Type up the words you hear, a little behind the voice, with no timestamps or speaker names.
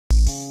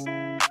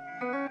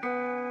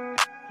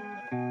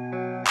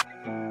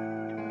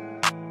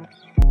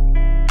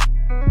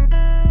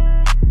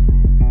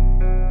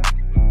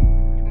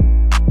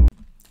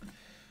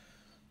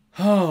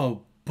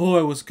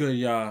what's good,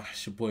 y'all?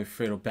 It's your boy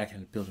Fredo back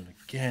in the building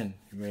again.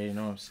 You ready? You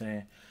know what I'm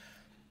saying?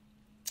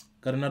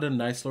 Got another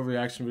nice little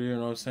reaction video, you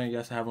know what I'm saying?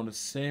 Yes, I have on the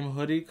same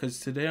hoodie because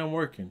today I'm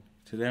working.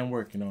 You know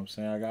what I'm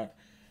saying? I got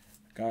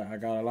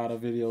a lot of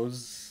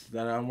videos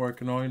that I'm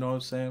working on, you know what I'm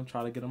saying? I'm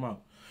trying to get them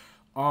out.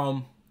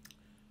 But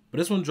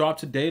this one dropped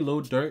today,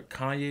 Lil Durk,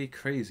 Kanye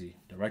Krazy,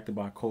 directed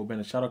by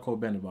Bennett. Shout out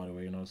Bennett, by the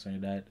way, you know what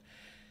I'm saying?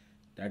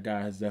 That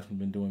guy has definitely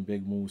been doing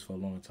big moves for a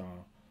long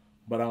time.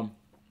 But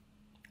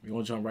we're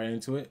gonna jump right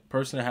into it.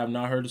 Personally, I have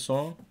not heard the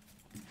song.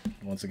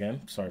 Once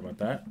again, sorry about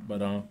that.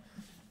 But you're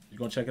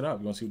gonna check it out.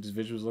 You're gonna see what these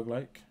visuals look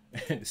like.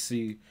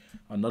 See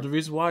another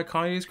reason why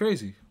Kanye is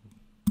crazy.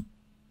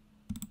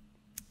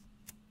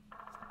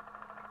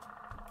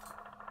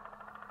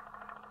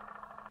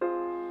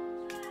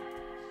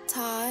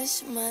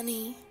 Taj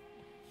Money.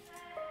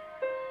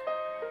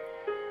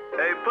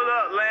 Hey, pull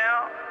up,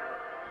 Lamb.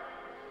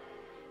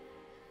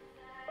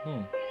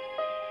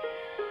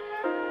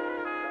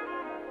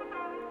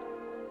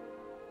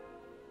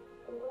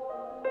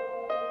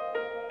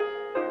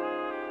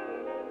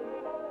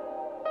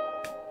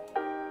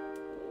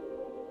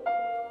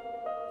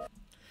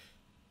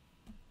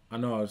 I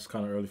know it's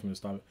kind of early for me to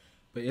stop it,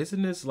 but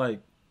isn't this like,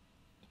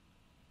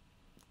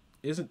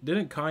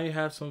 didn't Kanye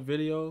have some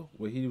video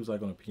where he was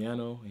like on a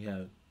piano, he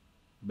had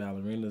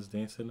ballerinas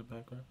dancing in the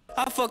background?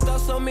 I fucked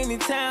up so many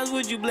times,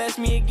 would you bless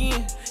me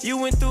again? You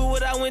went through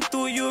what I went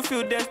through, you would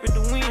feel desperate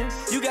to win.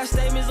 You got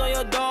statements on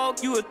your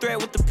dog, you a threat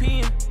with the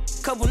pen.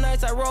 Couple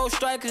nights I rolled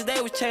strike cause they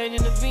was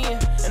changing the VIN.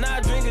 And I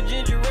drink a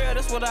ginger ale,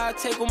 that's what I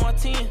take with my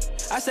 10.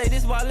 I say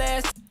this my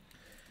last.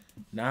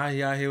 Now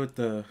he out here with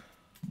the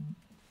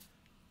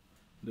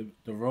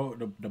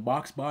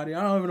box body.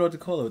 I don't even know what to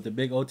call it, with the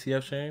big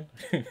OTF chain.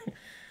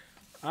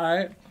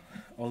 Alright.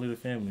 Only the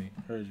family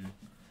heard you.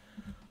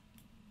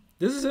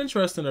 This is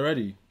interesting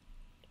already.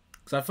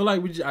 Because I feel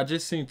like I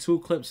just seen 2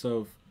 clips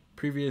of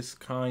previous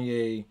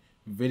Kanye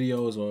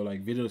videos, or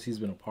like videos he's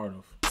been a part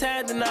of.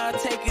 Then I'll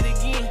take it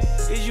again.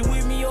 Is you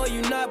with me or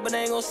you not, but I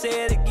ain't gonna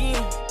say it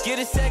again. Get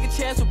a second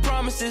chance with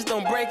promises,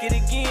 don't break it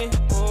again.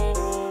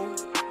 Oh,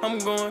 I'm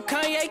going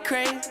Kanye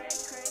crazy.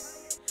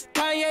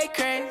 Kanye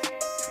crazy.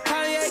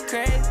 Kanye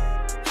crazy.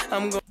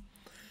 I'm going.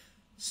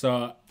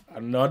 So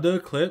another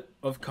clip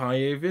of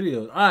Kanye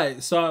videos.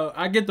 Alright, so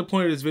I get the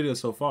point of this video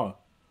so far.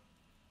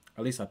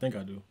 At least I think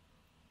I do.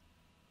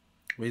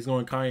 But he's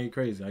going Kanye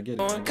crazy. I get it.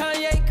 Going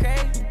Kanye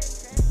crazy.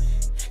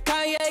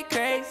 Kanye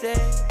crazy.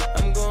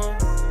 I'm going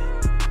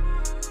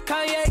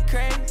Kanye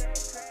crazy.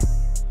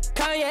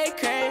 Kanye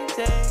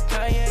crazy.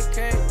 Kanye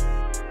crazy.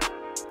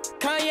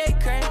 Kanye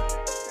crazy.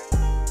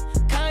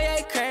 Kanye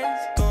crazy.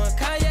 Going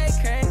Kanye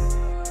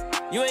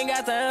crazy. You ain't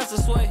got the answer,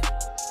 sway.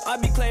 I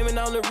be claiming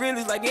on the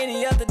realest like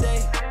any other day.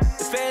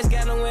 The feds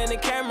got to win the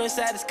camera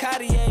inside this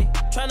Cartier.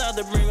 Try not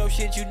to bring up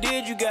shit you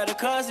did, you gotta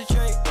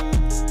concentrate.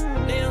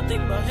 They don't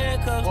think about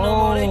handcuffs no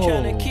more, they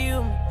tryna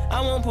kill me.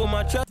 I won't put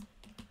my trust.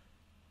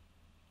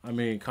 I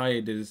mean,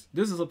 Kanye did this.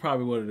 This is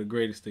probably one of the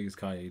greatest things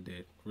Kanye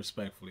did,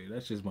 respectfully.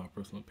 That's just my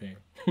personal opinion.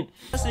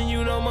 Trusting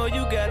you no more,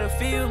 you gotta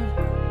feel me.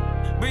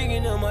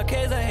 Bringing up my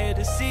case, I had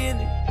to seal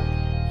it.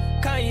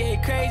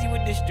 Kanye crazy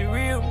with this the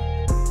real.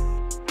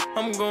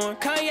 I'm going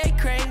Kanye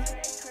crazy.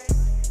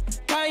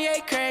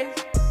 Kanye crazy.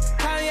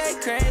 Kanye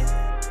crazy.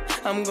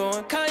 I'm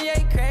going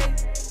Kanye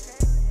crazy.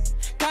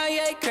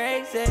 Kanye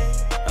crazy.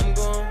 I'm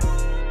going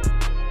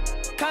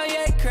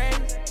Kanye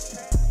crazy.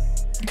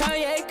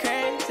 Kanye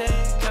crazy.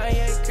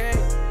 Kanye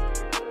crazy.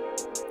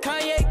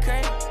 Kanye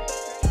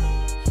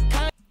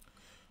crazy.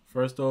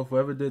 First off,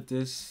 whoever did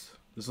this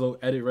little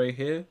edit right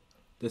here,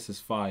 this is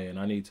fire, and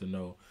I need to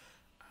know.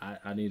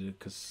 I need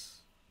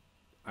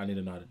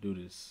to know how to do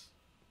this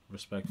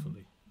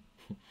respectfully.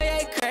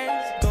 Kanye crazy.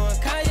 Going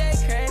Kanye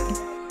crazy.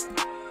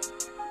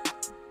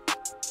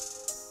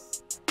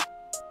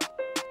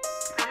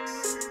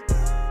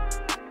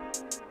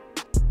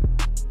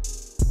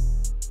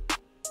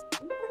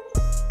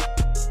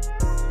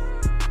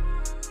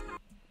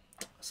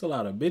 That's a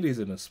lot of biddies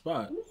in the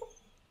spot.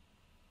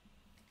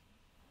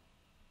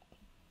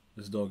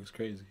 This dog is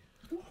crazy.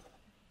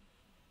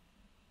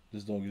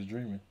 This dog is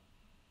dreaming.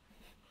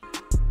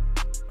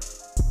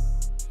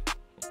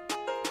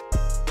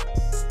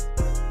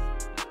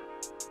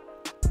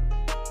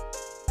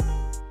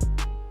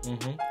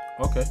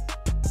 Okay.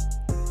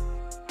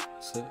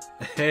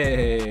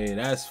 Hey,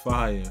 that's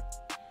fire.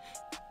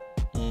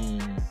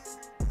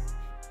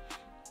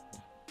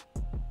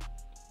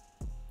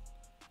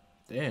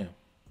 Damn.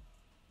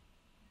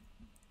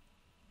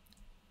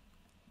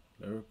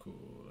 Lyrical.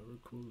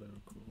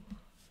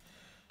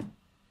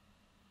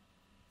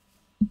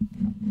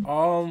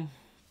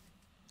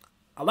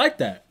 I like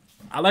that.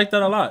 I like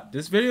that a lot.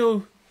 This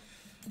video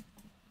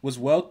was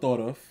well thought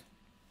of.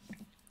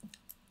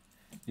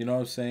 You know what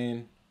I'm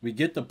saying? We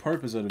get the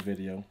purpose of the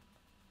video.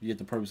 We get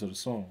the purpose of the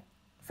song.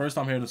 First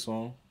time hearing the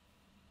song.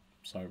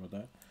 Sorry about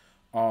that.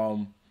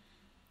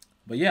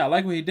 But yeah, I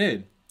like what he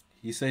did.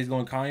 He said he's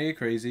going Kanye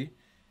crazy.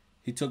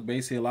 He took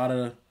basically a lot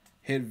of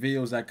hit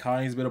videos that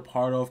Kanye's been a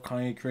part of.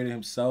 Kanye created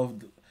himself.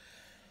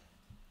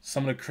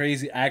 some of the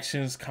crazy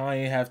actions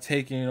Kanye have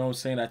taken, you know what I'm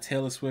saying, that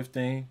Taylor Swift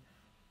thing,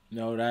 you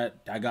know,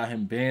 that got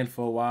him banned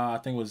for a while. I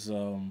think it was,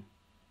 I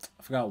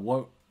forgot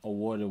what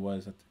award it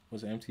was.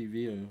 Was it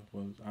MTV or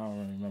was, I don't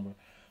really remember.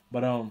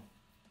 But,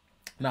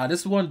 nah,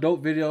 this is one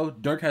dope video.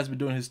 Durk has been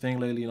doing his thing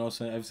lately, you know what I'm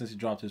saying, ever since he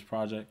dropped his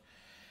project.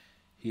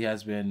 He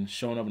has been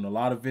showing up in a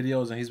lot of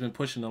videos, and he's been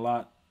pushing a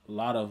lot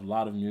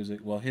of music.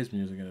 Well, his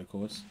music, of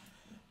course.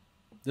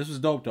 This was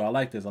dope, though. I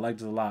like this. I like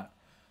this a lot.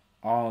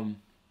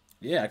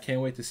 Yeah, I can't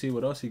wait to see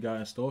what else he got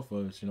in store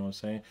for us, you know what I'm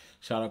saying?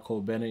 Shout out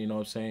Cole Bennett, you know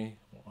what I'm saying?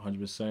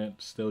 100%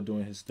 still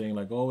doing his thing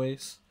like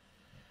always.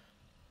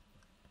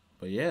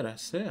 But yeah,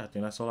 that's it. I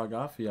think that's all I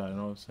got for y'all, you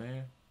know what I'm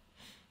saying?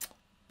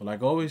 But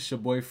like always, your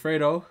boy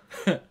Fredo.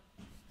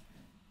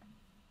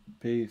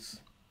 Peace.